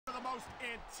most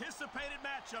anticipated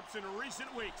matchups in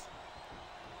recent weeks.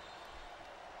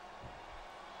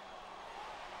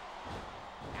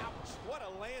 Ouch, what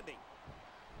a landing.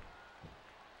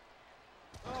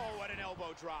 Oh, what an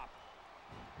elbow drop.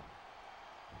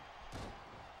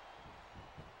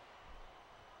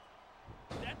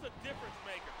 That's a difference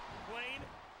maker, plain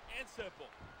and simple.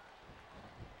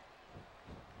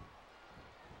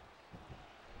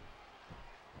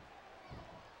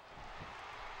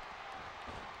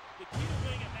 The key to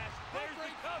winning a match, there's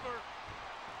the cover.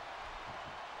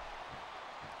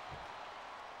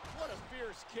 What a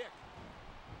fierce kick.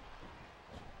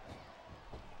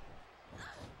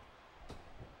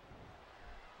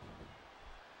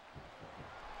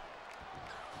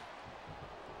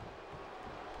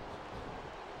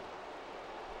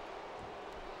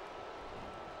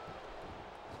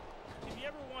 If you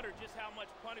ever wonder just how much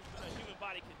punishment a human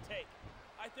body can take,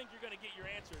 I think you're going to get your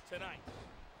answer tonight.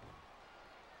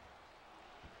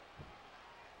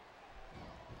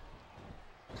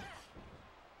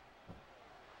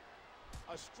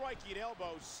 A striking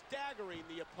elbow staggering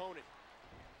the opponent.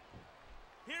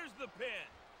 Here's the pin.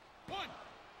 1,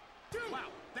 2. Wow,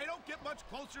 they don't get much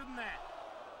closer than that.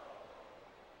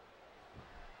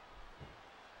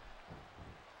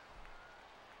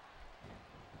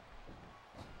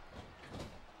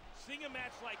 Seeing a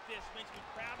match like this makes me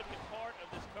proud to be a part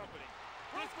of this company.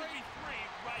 This could be 3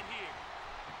 right here.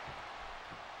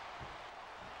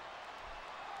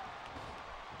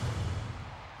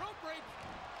 Rope break.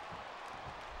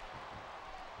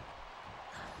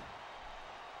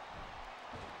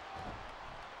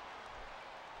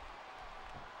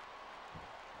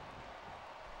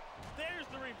 There's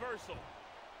the reversal.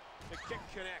 The kick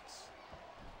connects.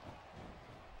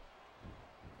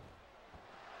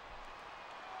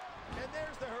 And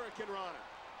there's the Hurricane Rana.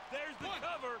 There's the 1,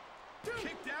 cover. 2.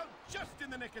 Kicked out just in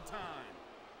the nick of time.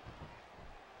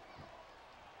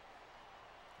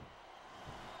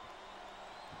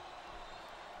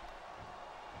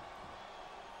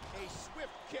 A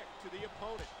swift kick to the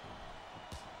opponent.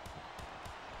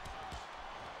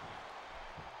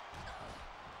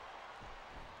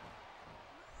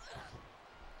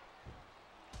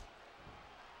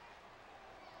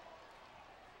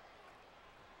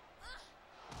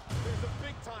 There's a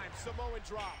big-time Samoan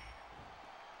drop.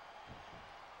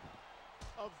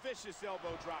 A vicious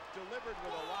elbow drop delivered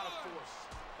with a lot of force.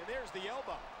 And there's the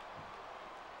elbow.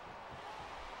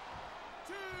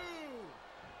 2.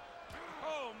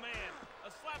 Oh, man. A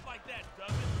slap like that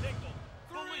doesn't tickle.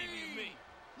 Believe you me.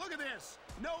 Look at this.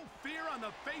 No fear on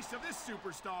the face of this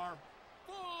superstar.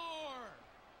 4.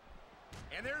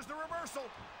 And there's the reversal.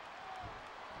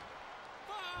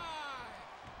 5.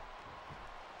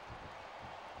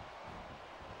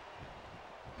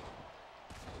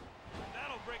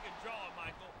 That'll break a jaw,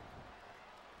 Michael.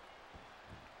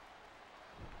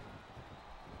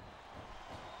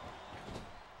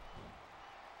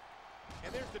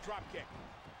 And there's the drop kick.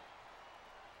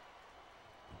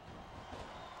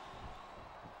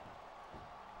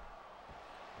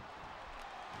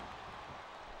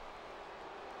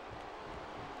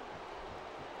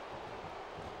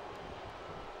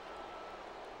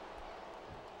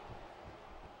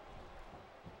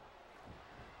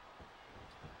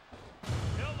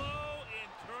 Hello,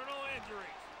 internal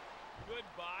injuries.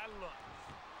 Goodbye, lunch.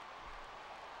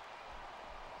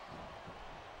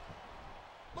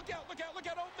 Look out, look out, look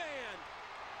out, oh man!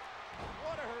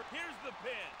 What a hurt. Here's the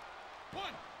pin.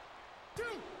 1, 2,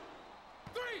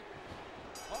 3.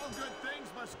 All good things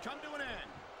must come to an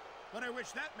end. But I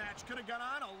wish that match could have gone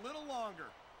on a little longer.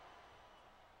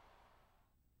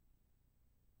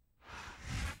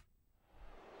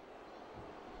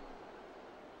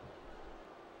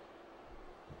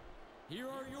 Here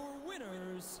are your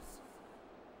winners,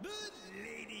 the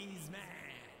ladies' man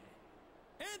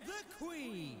and the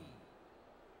queen.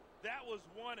 That was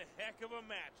one heck of a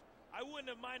match. I wouldn't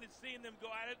have minded seeing them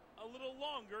go at it a little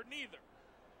longer, neither.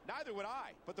 Neither would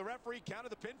I, but the referee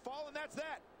counted the pinfall, and that's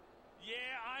that.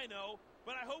 Yeah, I know,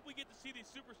 but I hope we get to see these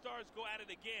superstars go at it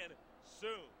again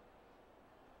soon.